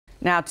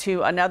Now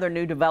to another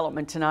new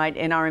development tonight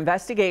in our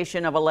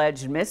investigation of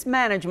alleged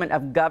mismanagement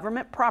of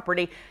government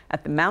property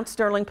at the Mount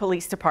Sterling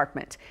Police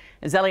Department.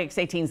 As LEX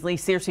 18's Lee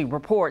Searcy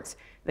reports,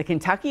 the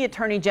Kentucky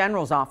Attorney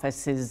General's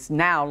office is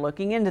now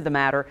looking into the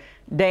matter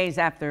days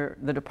after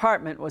the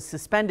department was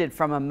suspended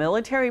from a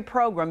military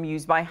program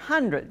used by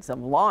hundreds of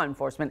law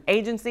enforcement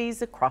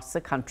agencies across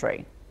the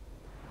country.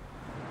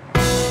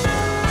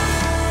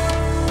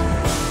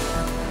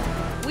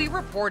 We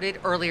reported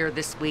earlier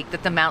this week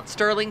that the Mount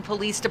Sterling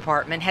Police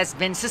Department has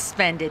been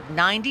suspended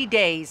 90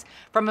 days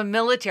from a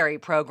military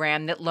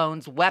program that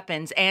loans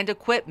weapons and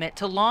equipment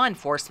to law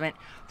enforcement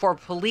for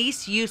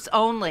police use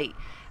only.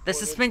 The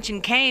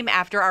suspension came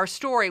after our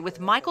story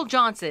with Michael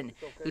Johnson,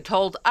 who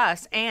told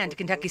us and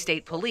Kentucky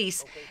State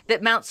Police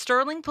that Mount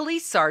Sterling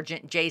Police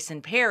Sergeant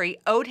Jason Perry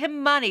owed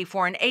him money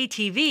for an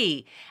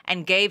ATV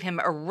and gave him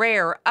a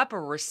rare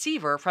upper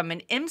receiver from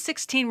an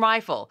M16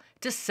 rifle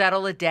to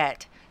settle a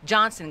debt.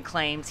 Johnson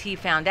claims he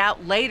found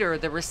out later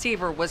the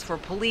receiver was for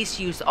police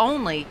use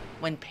only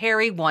when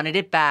Perry wanted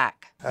it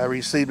back. I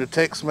received a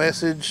text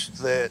message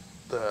that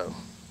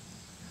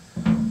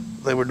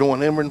they were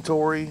doing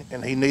inventory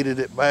and he needed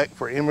it back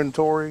for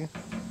inventory.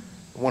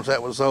 Once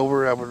that was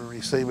over, I would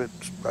receive it,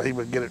 he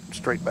would get it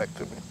straight back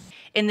to me.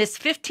 In this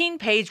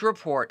 15-page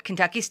report,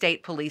 Kentucky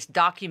State Police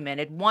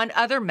documented one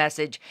other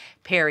message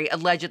Perry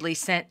allegedly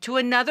sent to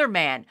another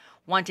man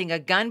wanting a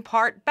gun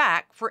part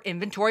back for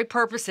inventory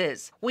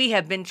purposes. We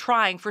have been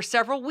trying for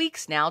several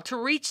weeks now to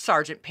reach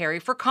Sergeant Perry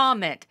for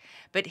comment,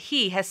 but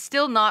he has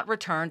still not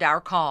returned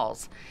our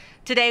calls.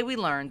 Today we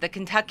learned the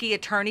Kentucky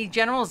Attorney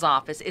General's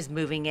office is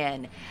moving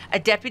in. A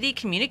deputy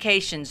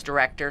communications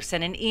director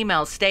sent an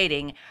email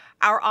stating,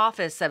 "Our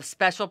Office of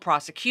Special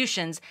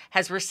Prosecutions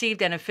has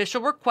received an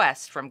official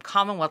request from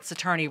Commonwealth's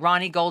Attorney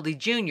Ronnie Goldie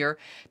Jr.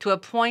 to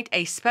appoint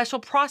a special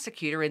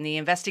prosecutor in the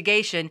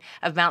investigation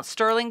of Mount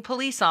Sterling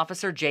Police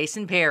Officer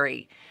Jason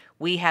Perry.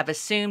 We have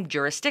assumed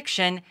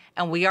jurisdiction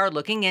and we are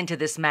looking into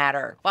this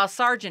matter." While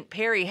Sergeant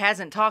Perry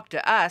hasn't talked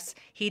to us,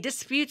 he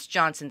disputes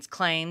Johnson's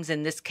claims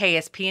in this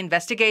KSP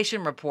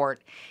investigation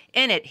report.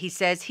 In it, he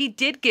says he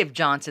did give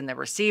Johnson the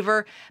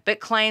receiver,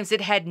 but claims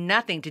it had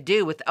nothing to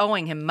do with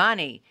owing him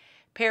money.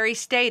 Perry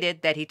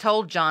stated that he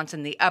told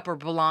Johnson the upper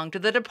belonged to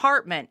the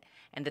department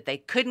and that they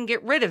couldn't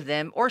get rid of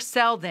them or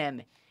sell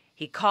them.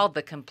 He called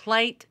the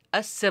complaint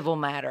a civil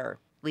matter.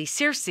 Lee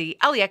Searcy,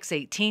 LEX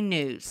 18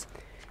 News.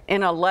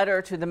 In a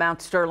letter to the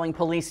Mount Sterling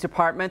Police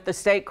Department, the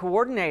state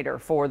coordinator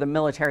for the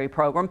military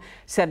program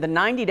said the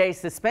 90-day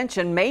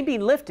suspension may be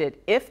lifted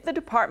if the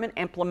department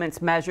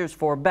implements measures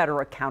for better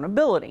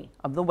accountability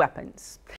of the weapons.